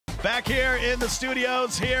Back here in the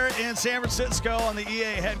studios here in San Francisco on the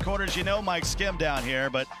EA headquarters. You know Mike Skim down here,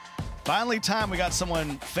 but finally time we got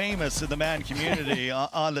someone famous in the Madden community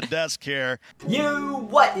on the desk here.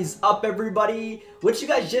 What is up, everybody? What you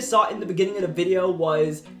guys just saw in the beginning of the video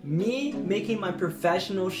was me making my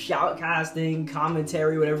professional shoutcasting,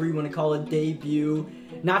 commentary, whatever you want to call it, debut.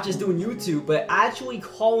 Not just doing YouTube, but actually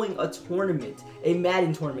calling a tournament, a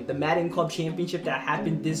Madden tournament, the Madden Club Championship that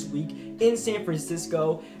happened this week in San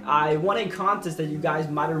Francisco. I won a contest that you guys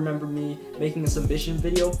might remember me making a submission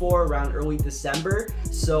video for around early December.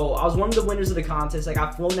 So I was one of the winners of the contest. I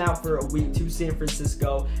got flown out for a week to San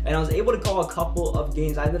Francisco, and I was able to call a couple of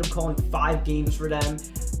games. I ended up calling 5 games for them.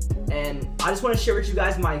 And I just want to share with you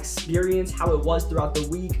guys my experience, how it was throughout the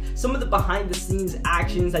week, some of the behind the scenes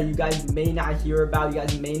actions that you guys may not hear about, you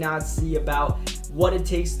guys may not see about what it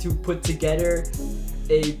takes to put together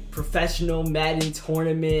a professional Madden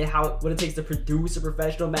tournament, what it takes to produce a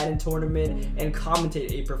professional Madden tournament and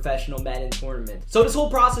commentate a professional Madden tournament. So this whole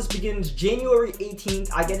process begins January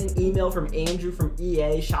 18th. I get an email from Andrew from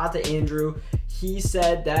EA. Shout out to Andrew. He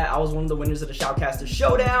said that I was one of the winners of the Shoutcaster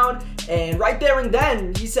Showdown, and right there and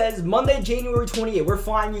then he says Monday, January 28th, we're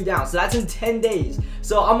flying you down. So that's in 10 days.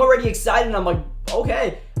 So I'm already excited, and I'm like,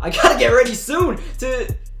 okay, I gotta get ready soon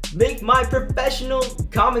to make my professional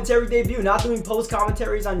commentary debut. Not doing post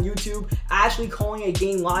commentaries on YouTube, actually calling a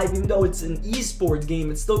game live. Even though it's an eSports game,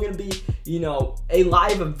 it's still gonna be, you know, a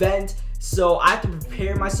live event. So I have to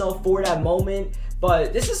prepare myself for that moment.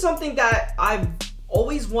 But this is something that I've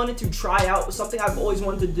always wanted to try out, something I've always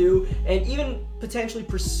wanted to do, and even potentially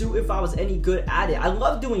pursue if I was any good at it. I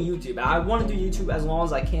love doing YouTube. I want to do YouTube as long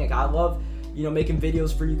as I can. I love, you know, making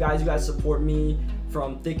videos for you guys. You guys support me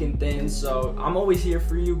from thick and thin, so I'm always here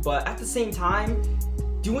for you. But at the same time,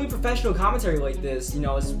 doing professional commentary like this, you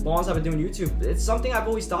know, as long as I've been doing YouTube, it's something I've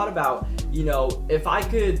always thought about. You know, if I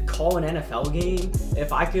could call an NFL game,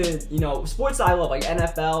 if I could, you know, sports that I love, like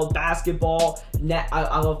NFL, basketball,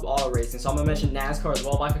 I love auto racing, so I'm gonna mention NASCAR as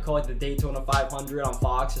well. If I could call it the Daytona 500 on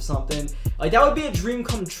Fox or something, like that would be a dream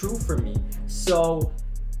come true for me. So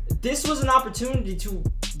this was an opportunity to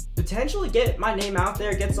potentially get my name out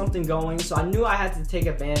there, get something going. So I knew I had to take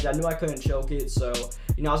advantage. I knew I couldn't choke it. So,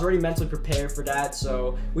 you know, I was already mentally prepared for that.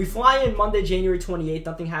 So we fly in Monday, January 28th.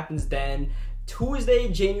 Nothing happens then.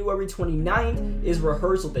 Tuesday, January 29th is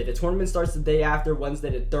rehearsal day. The tournament starts the day after,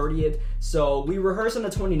 Wednesday the 30th. So we rehearse on the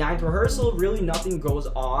 29th. Rehearsal, really nothing goes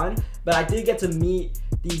on, but I did get to meet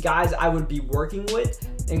the guys I would be working with,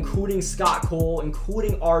 including Scott Cole,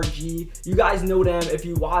 including RG. You guys know them. If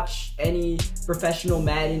you watch any professional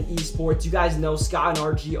Madden eSports, you guys know Scott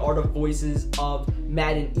and RG are the voices of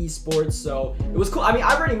Madden eSports. So it was cool. I mean,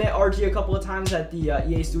 I've already met RG a couple of times at the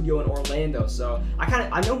EA studio in Orlando. So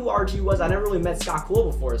I know who RG was. I never really met Scott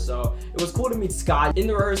Cole before, so it was cool to meet Scott. In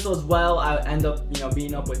the rehearsal as well, I end up, you know,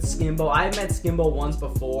 meeting up with Skimbo. I had met Skimbo once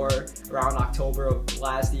before, around October of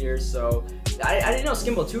last year, so I didn't know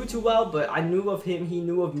Skimbo too well, but I knew of him, he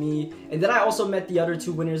knew of me. And then I also met the other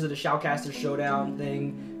 2 winners of the Shoutcaster Showdown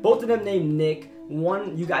thing. Both of them named Nick.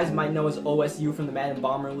 One you guys might know as OSU from the Madden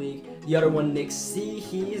Bomber League. The other one, Nick C.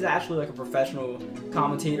 He's actually like a professional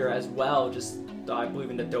commentator as well, just I believe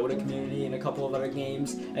in the Dota community and a couple of other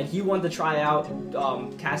games. And he wanted to try out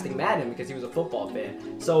casting Madden because he was a football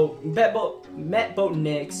fan. So met both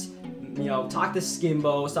Nicks. You know, talked to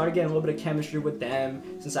Skimbo, started getting a little bit of chemistry with them,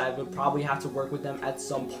 since I would probably have to work with them at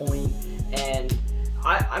some point. And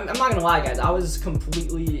I'm not gonna lie, guys, I was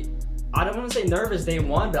completely, I don't want to say nervous day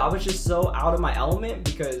one, but I was just so out of my element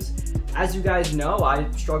because, as you guys know,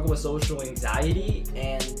 I struggle with social anxiety,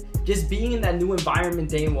 and just being in that new environment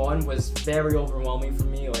day one was very overwhelming for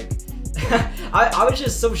me. Like, I was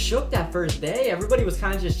just so shook that first day. Everybody was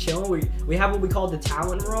kind of just chilling. We have what we call the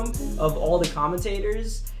talent room of all the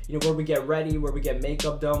commentators, you know, where we get ready, where we get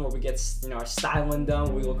makeup done, where we get, you know, our styling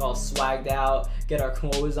done, we look all swagged out, get our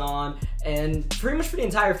clothes on. And pretty much for the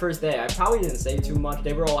entire first day, I probably didn't say too much.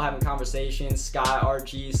 They were all having conversations. Scott,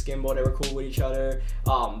 RG, Skimbo, they were cool with each other.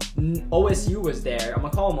 OSU was there. I'm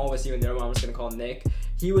gonna call him OSU, and the other one I'm just gonna call him Nick.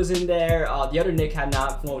 He was in there. The other Nick had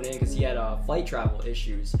not flown in because he had flight travel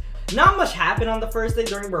issues. Not much happened on the first day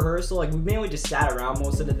during rehearsal. Like, we mainly just sat around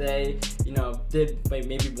most of the day, you know, did like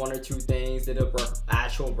maybe 1 or 2 things, did a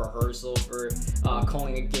actual rehearsal for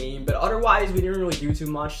calling a game, but otherwise we didn't really do too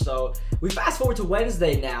much. So we fast forward to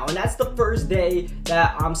Wednesday now, and that's the first day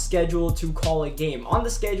that I'm scheduled to call a game. On the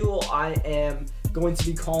schedule, I am going to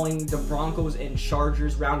be calling the Broncos and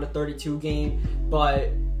Chargers round of 32 game,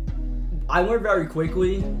 but I learned very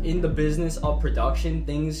quickly in the business of production,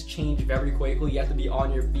 things change very quickly. You have to be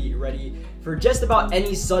on your feet, ready for just about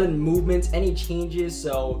any sudden movements, any changes.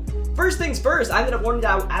 So first things first, I ended up learning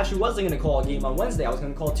that I actually wasn't going to call a game on Wednesday. I was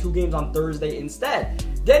going to call 2 games on Thursday instead.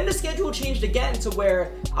 Then the schedule changed again to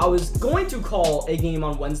where I was going to call a game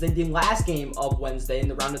on Wednesday, the last game of Wednesday in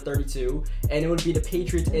the round of 32, and it would be the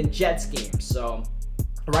Patriots and Jets game. So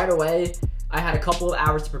right away, I had a couple of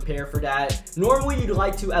hours to prepare for that. Normally, you'd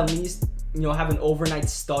like to at least, have an overnight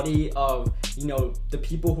study of, the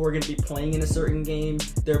people who are going to be playing in a certain game,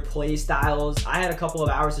 their play styles. I had a couple of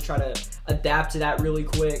hours to try to adapt to that really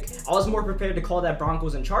quick. I was more prepared to call that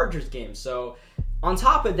Broncos and Chargers game. So on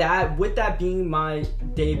top of that, with that being my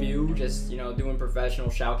debut, just, doing professional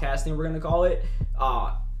shoutcasting, we're going to call it,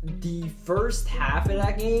 the first half of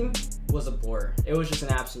that game was a blur. It was just an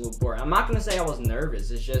absolute blur. I'm not going to say I was nervous.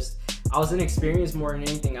 It's just I was inexperienced more than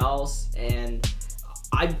anything else, and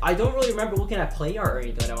I don't really remember looking at play art or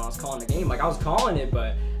anything like that when I was calling the game. Like, I was calling it,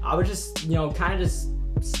 but I was just, kind of just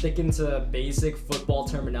sticking to basic football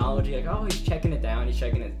terminology, like, oh, he's checking it down, he's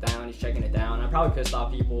checking it down, he's checking it down. I probably pissed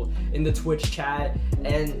off people in the Twitch chat,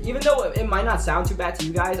 and even though it might not sound too bad to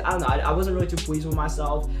you guys, I don't know, I wasn't really too pleased with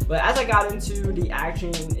myself. But as I got into the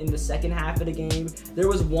action in the second half of the game, there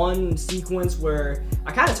was one sequence where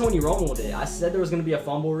I kind of Tony Romo'd it. I said there was going to be a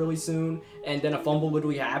fumble really soon, and then a fumble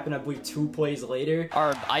literally happened, I believe 2 plays later.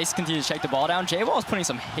 Our ice continues to check the ball down. J-Ball is putting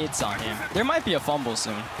some hits on him. There might be a fumble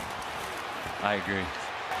soon. I agree.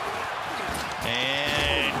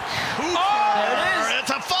 And Cooper, there it is.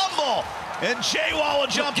 It's a fumble, and J-Wall will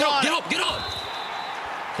jump on. Get up!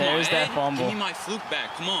 There's that fumble. Give me my fluke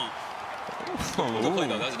back. Come on. Good play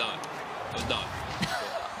though. That was done. That was done.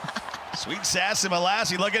 Sweet Sassy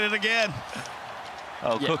Malassi, look at it again.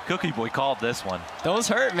 Oh, Yeah. Cookie Boy called this one. Those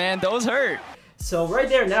hurt, man. Those hurt. So right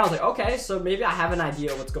there now, I was like, okay, so maybe I have an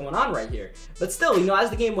idea of what's going on right here. But still,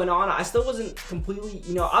 as the game went on, I still wasn't completely,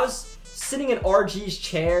 I was sitting in RG's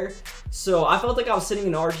chair, so I felt like I was sitting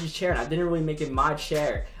in RG's chair, and I didn't really make it my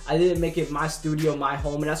chair. I didn't make it my studio, my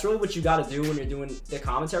home, and that's really what you got to do when you're doing the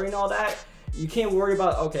commentary and all that. You can't worry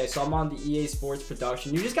about, okay, so I'm on the EA Sports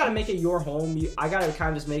production. You just got to make it your home. I got to kind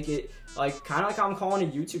of just make it kind of like I'm calling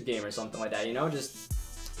a YouTube game or something like that, just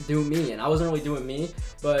do me. And I wasn't really doing me,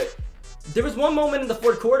 but there was one moment in the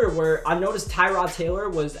fourth quarter where I noticed Tyrod Taylor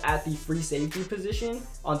was at the free safety position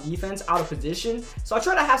on defense, out of position. So I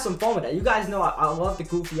try to have some fun with that. You guys know I love the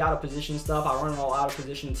goofy out of position stuff. I run an all out of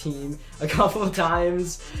position team a couple of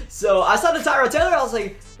times. So I saw the Tyrod Taylor. I was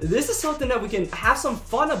like, this is something that we can have some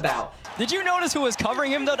fun about. Did you notice who was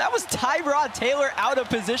covering him, though? That was Tyrod Taylor out of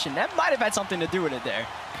position. That might have had something to do with it there.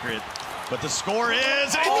 But the score is,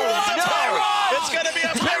 it's going to be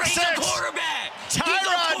a pick He's six. a quarterback.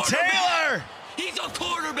 Tyrod Taylor. He's a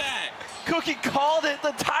quarterback. Cookie called it,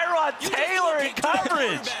 the Tyrod Taylor in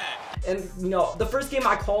coverage. And, the first game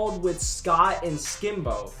I called with Scott and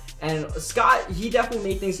Skimbo. And Scott, he definitely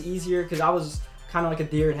made things easier because I was kind of like a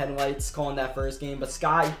deer in headlights calling that first game. But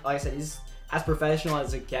Scott, like I said, he's as professional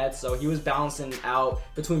as it gets, so he was balancing out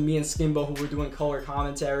between me and Skimbo, who were doing color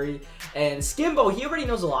commentary. And Skimbo, he already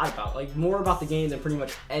knows a lot about, more about the game than pretty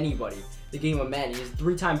much anybody. The game of Madden. He's a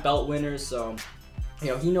 3-time belt winner, so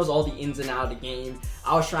he knows all the ins and outs of the game.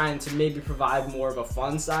 I was trying to maybe provide more of a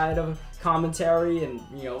fun side of commentary and,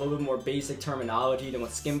 a little bit more basic terminology than what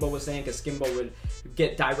Skimbo was saying, because Skimbo would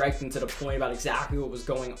get direct and to the point about exactly what was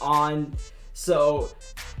going on. So,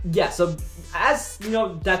 yeah, so as,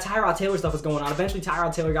 that Tyrod Taylor stuff was going on, eventually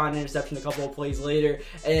Tyrod Taylor got an interception a couple of plays later,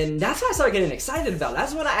 and that's when I started getting excited about it.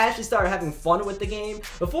 That's when I actually started having fun with the game.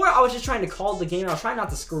 Before, I was just trying to call the game, and I was trying not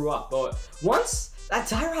to screw up, but once that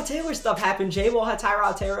Tyrod Taylor stuff happened, J-Ball had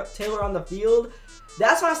Tyrod Taylor on the field,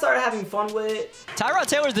 that's when I started having fun with it. Tyrod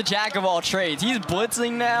Taylor's the jack of all trades. He's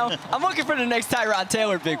blitzing now. I'm looking for the next Tyrod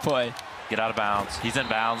Taylor big play. Get out of bounds. He's in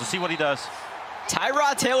bounds. Let's see what he does.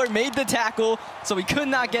 Tyrod Taylor made the tackle, so he could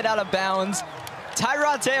not get out of bounds.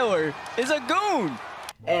 Tyrod Taylor is a goon.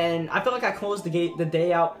 And I felt like I closed the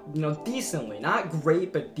day out, decently. Not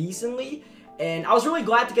great, but decently. And I was really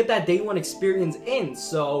glad to get that day one experience in.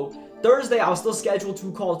 So Thursday, I was still scheduled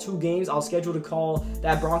to call 2 games. I was scheduled to call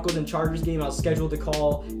that Broncos and Chargers game. I was scheduled to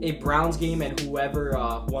call a Browns game, and whoever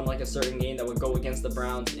won a certain game that would go against the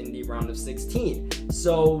Browns in the round of 16.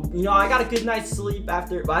 So, I got a good night's sleep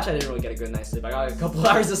after. Well, actually, I didn't really get a good night's sleep. I got a couple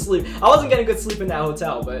hours of sleep. I wasn't getting good sleep in that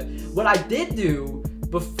hotel, but what I did do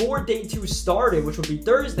before day 2 started, which would be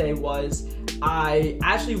Thursday, was I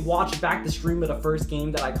actually watched back the stream of the first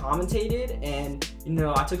game that I commentated, and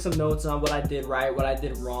I took some notes on what I did right, what I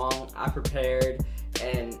did wrong. I prepared,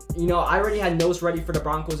 and I already had notes ready for the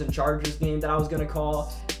Broncos and Chargers game that I was gonna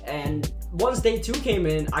call. And once day 2 came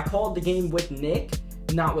in, I called the game with Nick,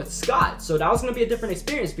 not with Scott. So that was going to be a different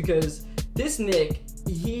experience because this Nick,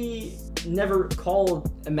 he never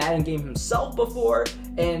called a Madden game himself before,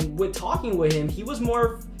 and with talking with him, he was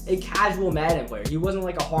more a casual Madden player. He wasn't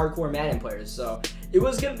like a hardcore Madden player. So it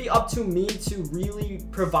was going to be up to me to really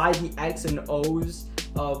provide the X and O's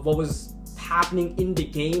of what was happening in the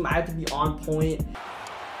game. I had to be on point.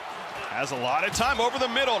 Has a lot of time over the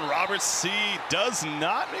middle, and Robert C. does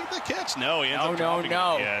not make the catch. No, he ends up dropping it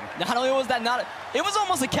again. Not only was that not, it was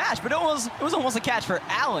almost a catch, but it was almost a catch for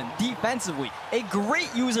Allen defensively. A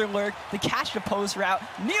great user lurk, the catch to post route,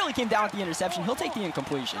 nearly came down with the interception. He'll take the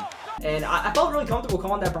incompletion. And I felt really comfortable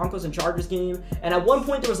calling that Broncos and Chargers game. And at one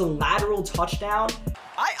point there was a lateral touchdown.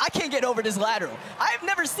 I can't get over this lateral. I've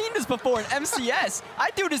never seen this before in MCS.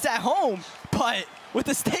 I do this at home, but with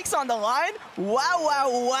the stakes on the line, wow,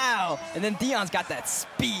 wow, wow. And then Dion's got that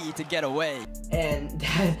speed to get away. And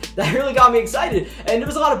that really got me excited. And there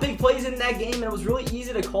was a lot of big plays in that game, and it was really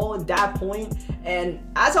easy to call at that point. And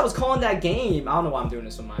as I was calling that game, I don't know why I'm doing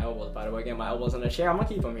this with my elbows, by the way. Again, my elbows on the chair. I'm gonna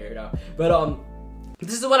keep them here, though. But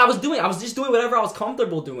this is what I was doing. I was just doing whatever I was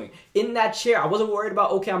comfortable doing in that chair. I wasn't worried about,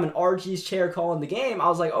 okay, I'm in RG's chair calling the game. I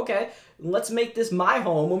was like, okay, let's make this my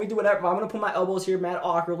home. Let me do whatever. I'm going to put my elbows here mad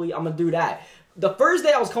awkwardly. I'm going to do that. The first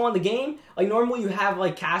day I was calling the game, like normally you have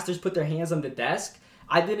like casters put their hands on the desk.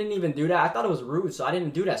 I didn't even do that. I thought it was rude, so I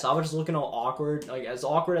didn't do that. So I was just looking all awkward, like as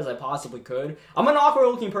awkward as I possibly could. I'm an awkward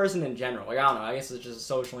looking person in general. Like, I don't know. I guess it's just a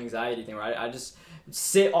social anxiety thing, right? I just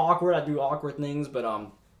sit awkward. I do awkward things, but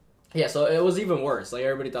yeah, so it was even worse. Like,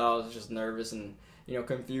 everybody thought I was just nervous and, you know,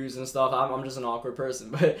 confused and stuff. I'm just an awkward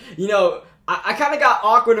person. But, you know, I kind of got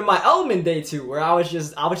awkward in my element day 2, where I was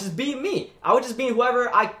just being me. I was just being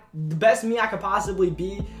the best me I could possibly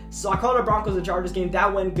be. So I called a Broncos and Chargers game.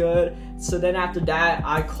 That went good. So then after that,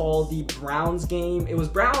 I called the Browns game. It was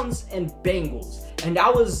Browns and Bengals. And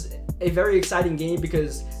that was a very exciting game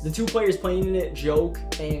because the 2 players playing in it, Joke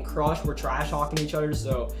and Crush, were trash talking each other.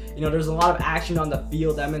 So, you know, there's a lot of action on the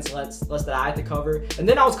field. That meant less that I had to cover. And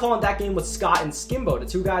then I was calling that game with Scott and Skimbo, the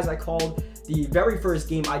 2 guys I called the very first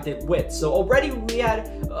game I did with. So already we had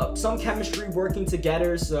some chemistry working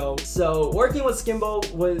together. So working with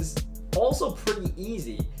Skimbo was also pretty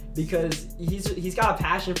easy because he's got a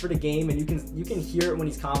passion for the game, and you can hear it when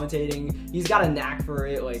he's commentating. He's got a knack for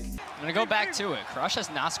it. Like, I'm gonna go back to it. Crush has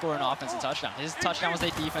not scored an offensive touchdown. His touchdown was a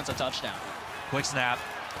defensive touchdown. Quick snap.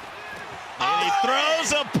 And he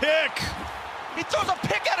throws a pick. He throws a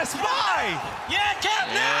pick at a spy. Yeah, Cap,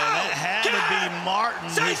 now. That had to be Martin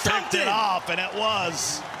who picked it off, and it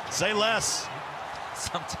was. Say less.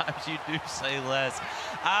 Sometimes you do say less.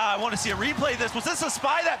 I want to see a replay of this. Was this a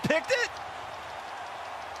spy that picked it?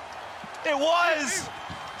 It was.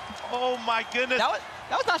 Oh my goodness. That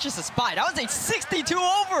was not just a spy. That was a 62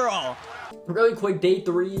 overall. Really quick, day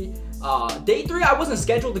 3. Day 3, I wasn't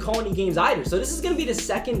scheduled to call any games either. So this is going to be the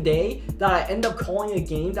second day that I end up calling a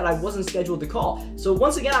game that I wasn't scheduled to call. So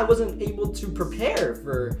once again, I wasn't able to prepare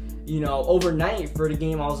for, you know, overnight for the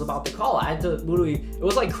game I was about to call. I had to literally, it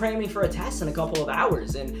was like cramming for a test in a couple of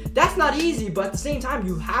hours. And that's not easy, but at the same time,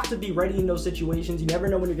 you have to be ready in those situations. You never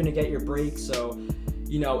know when you're going to get your break. So,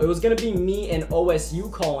 you know, it was going to be me and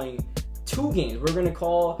OSU calling 2 games. We're going to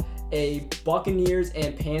call a Buccaneers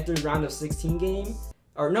and Panthers round of 16 game.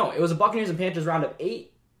 Or no, it was a Buccaneers and Panthers round of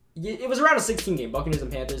 8. It was a round of 16 game, Buccaneers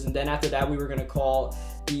and Panthers. And then after that, we were going to call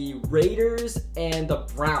the Raiders and the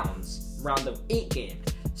Browns round of 8 game.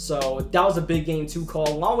 So that was a big game to call,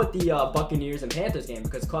 along with the Buccaneers and Panthers game,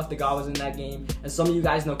 because Clef the God was in that game. And some of you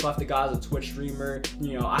guys know Clef the God is a Twitch streamer.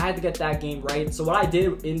 You know, I had to get that game right. So what I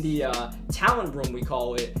did in the talent room, we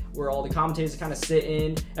call it, where all the commentators kind of sit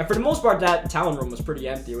in. And for the most part, that talent room was pretty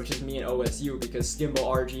empty, which is me and OSU, because Skimbo,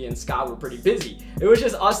 RG, and Scott were pretty busy. It was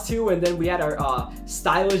just us 2, and then we had our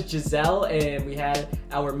stylist Giselle, and we had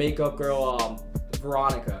our makeup girl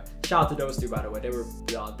Veronica. Shout out to those 2, by the way. They were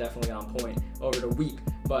definitely on point over the week.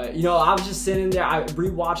 But, you know, I was just sitting there. I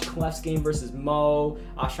rewatched Clef's game versus Mo.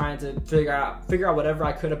 I was trying to figure out whatever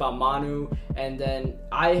I could about Manu. And then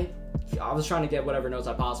I was trying to get whatever notes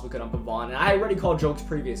I possibly could on Pavon. And I already called Joke's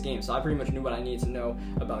previous game, so I pretty much knew what I needed to know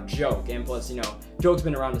about Joke. And plus, you know, Joke's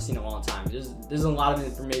been around the scene a long time. There's a lot of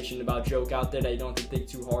information about Joke out there that you don't have to dig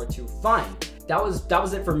too hard to find. That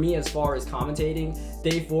was it for me as far as commentating.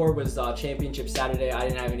 Day 4 was Championship Saturday. I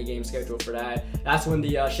didn't have any games scheduled for that. That's when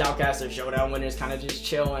the Shoutcaster Showdown winners kind of just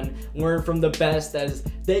chill and learn from the best as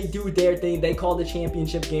they do their thing. They called the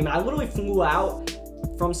championship game. And I literally flew out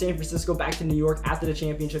from San Francisco back to New York after the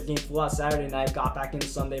championship game. Flew out Saturday night, got back in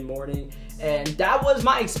Sunday morning. And that was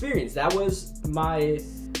my experience. That was my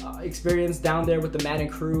experience down there with the Madden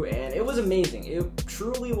crew, and it was amazing. It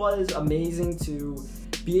truly was amazing to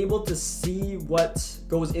be able to see what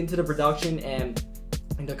goes into the production and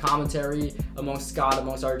the commentary amongst Scott,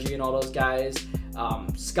 amongst RG, and all those guys.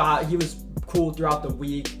 Scott, he was cool throughout the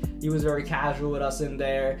week. He was very casual with us in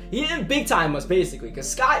there. He didn't big time us basically, because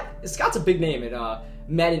Scott's a big name in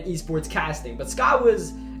Madden eSports casting, but Scott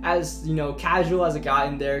was as casual as a guy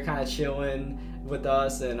in there, kind of chilling with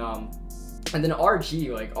us. And then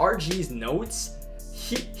RG, like RG's notes,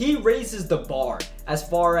 he raises the bar as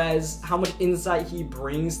far as how much insight he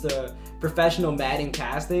brings to professional Madden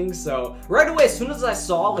casting. So right away, as soon as I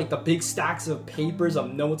saw like the big stacks of papers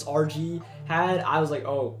of notes RG had, I was like,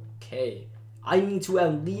 okay, I need to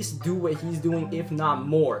at least do what he's doing, if not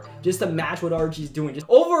more, just to match what RG's doing. Just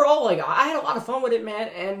overall, like, I had a lot of fun with it, man,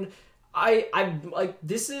 and I like,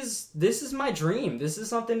 this is my dream. This is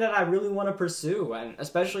something that I really want to pursue, and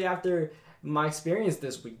especially after my experience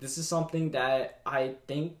this week, this is something that I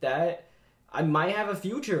think that I might have a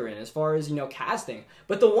future in as far as, casting.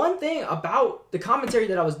 But the one thing about the commentary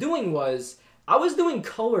that I was doing was I was doing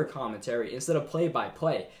color commentary instead of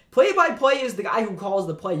play-by-play. Play-by-play is the guy who calls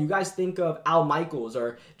the play. You guys think of Al Michaels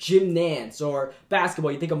or Jim Nance, or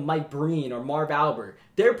basketball, you think of Mike Breen or Marv Albert.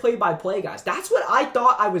 They're play-by-play guys. That's what I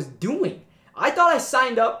thought I was doing. I thought I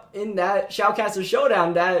signed up in that Shoutcaster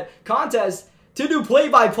Showdown, that contest, to do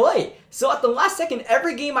play-by-play. So at the last second,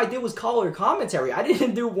 every game I did was color commentary. I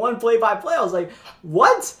didn't do one play-by-play. I was like,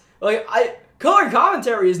 what? Like, color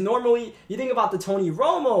commentary is normally, you think about the Tony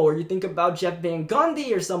Romo, or you think about Jeff Van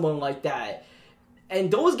Gundy or someone like that. And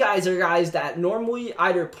those guys are guys that normally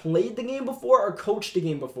either played the game before or coached the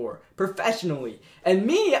game before, professionally. And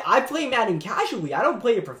me, I play Madden casually. I don't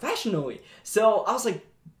play it professionally. So I was like,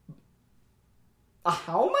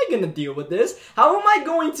 how am I going to deal with this? How am I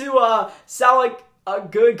going to sound like a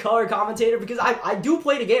good color commentator? Because I do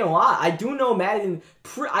play the game a lot. I do know Madden,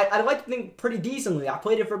 I like to think pretty decently. I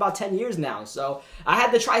played it for about 10 years now. So I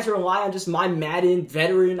had to try to rely on just my Madden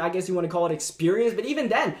veteran, I guess you want to call it, experience. But even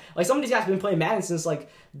then, like, some of these guys have been playing Madden since like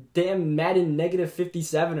damn Madden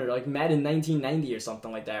 -57 or like Madden 1990 or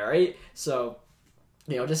something like that, right? So,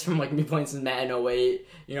 just from like me playing since Madden 08,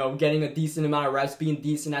 getting a decent amount of reps, being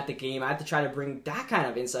decent at the game, I have to try to bring that kind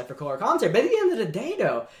of insight for color commentary. But at the end of the day,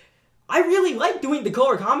 though, I really like doing the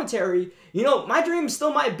color commentary. My dream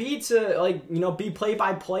still might be to, like, be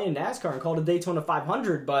play-by-play in NASCAR and call the Daytona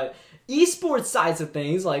 500, but esports sides of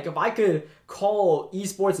things, like, if I could call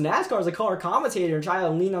esports NASCAR as a color commentator and try to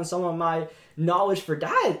lean on some of my knowledge for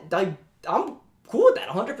that, like, I'm cool with that,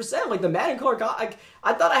 100%. Like, the Madden color,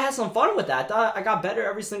 I thought I had some fun with that. I thought I got better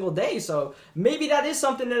every single day. So maybe that is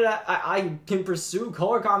something that I can pursue,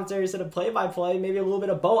 color commentary instead of play-by-play. Maybe a little bit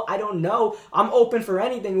of both. I don't know. I'm open for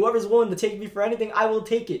anything. Whoever's willing to take me for anything, I will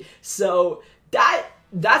take it. So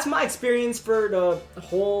that's my experience for the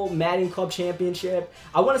whole Madden Club Championship.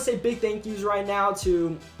 I want to say big thank yous right now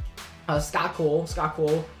to Scott Cole.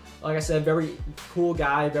 Like I said, very cool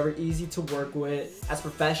guy, very easy to work with, as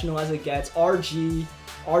professional as it gets. RG,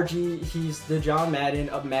 he's the John Madden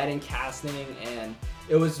of Madden casting, and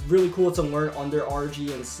it was really cool to learn under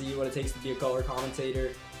RG and see what it takes to be a color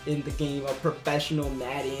commentator in the game of professional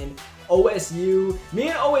Madden. OSU, me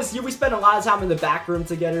and OSU, we spent a lot of time in the back room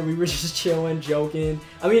together. We were just chilling, joking.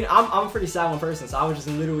 I mean, I'm a pretty silent person, so I was just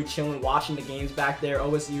literally chilling, watching the games back there.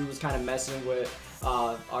 OSU was kind of messing with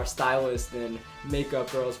our stylist and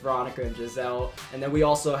makeup girls, Veronica and Giselle. And then we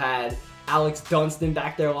also had Alex Dunstan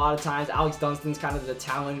back there a lot of times. Alex Dunstan's kind of the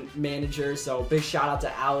talent manager, so big shout out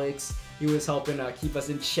to Alex. He was helping keep us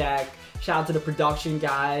in check. Shout out to the production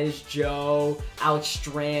guys, Joe, Alex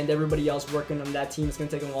Strand, everybody else working on that team. It's going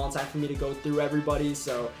to take a long time for me to go through everybody,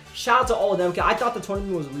 so shout out to all of them. I thought the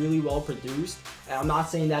tournament was really well produced, and I'm not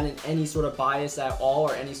saying that in any sort of bias at all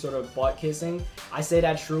or any sort of butt kissing. I say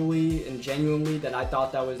that truly and genuinely, that I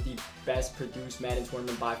thought that was the best produced Madden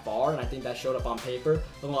tournament by far, and I think that showed up on paper.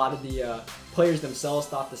 A lot of the players themselves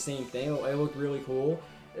thought the same thing. It looked really cool,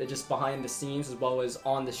 just behind the scenes as well as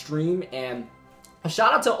on the stream. And a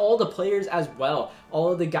shout out to all the players as well,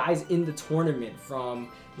 all of the guys in the tournament, from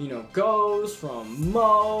Ghost, from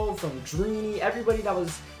Mo, from Dreeny, everybody that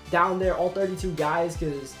was down there, all 32 guys,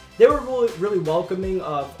 because they were really welcoming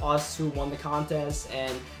of us who won the contest.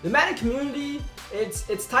 And the Madden community,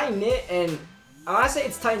 it's tight knit, and when I say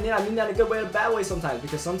it's tight knit, I mean that in a good way or a bad way sometimes,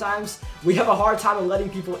 because sometimes we have a hard time of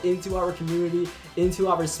letting people into our community, into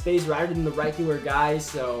our space, rather than the regular guys.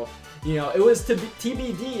 So you know, it was to be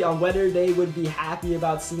TBD on whether they would be happy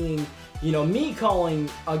about seeing, you know, me calling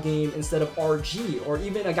a game instead of RG, or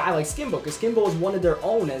even a guy like Skimbo, because Skimbo is one of their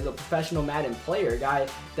own as a professional Madden player, a guy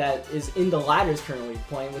that is in the ladders currently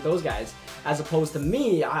playing with those guys, as opposed to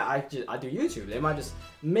me. I do YouTube. They might just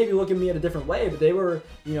maybe look at me at a different way, but they were,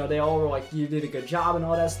 you know, they all were like, you did a good job and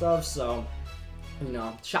all that stuff. So, you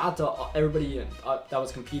know, shout out to everybody that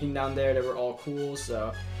was competing down there. They were all cool.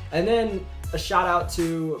 So, and then a shout out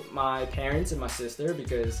to my parents and my sister,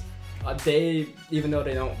 because they, even though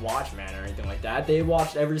they don't watch Madden or anything like that, they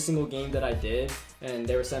watched every single game that I did, and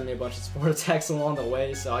they were sending me a bunch of support texts along the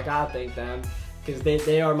way, so I gotta thank them, because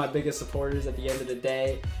they are my biggest supporters at the end of the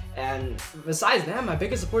day. And besides them, my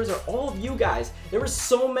biggest supporters are all of you guys. There were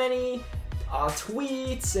so many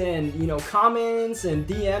tweets and, you know, comments and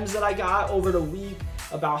DMs that I got over the week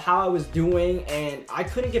about how I was doing, and I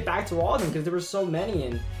couldn't get back to all of them because there were so many,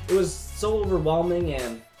 and it was so overwhelming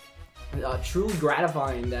and truly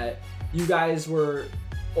gratifying that you guys were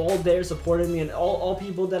all there supporting me, and all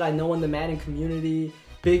people that I know in the Madden community,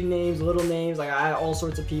 big names, little names, like I had all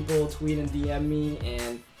sorts of people tweet and DM me,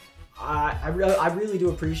 and I really do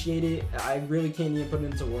appreciate it. I really can't even put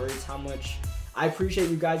it into words how much I appreciate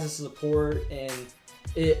you guys' support, and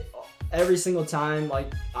every single time,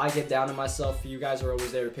 like, I get down on myself, you guys are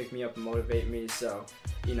always there to pick me up and motivate me. So,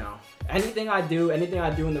 you know, anything I do in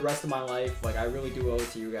the rest of my life, like, I really do owe it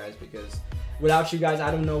to you guys, because without you guys,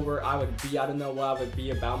 I don't know where I would be. I don't know what I would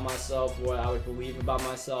be about myself, what I would believe about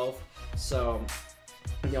myself. So,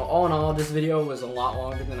 you know, all in all, this video was a lot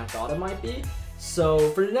longer than I thought it might be. So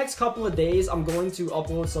for the next couple of days, I'm going to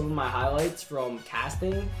upload some of my highlights from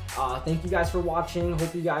casting. Thank you guys for watching.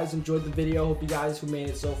 Hope you guys enjoyed the video. Hope you guys who made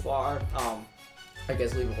it so far, I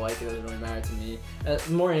guess leave a like. It doesn't really matter to me.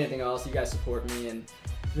 More than anything else, you guys support me. And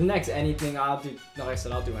the next anything, I'll do, like I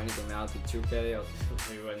said, I'll do anything now. I'll do 2K, I'll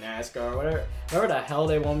do a NASCAR, whatever the hell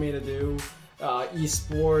they want me to do.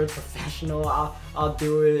 eSports, professional, I'll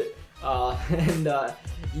do it.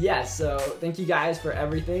 Yeah, so thank you guys for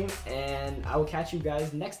everything, and I will catch you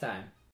guys next time.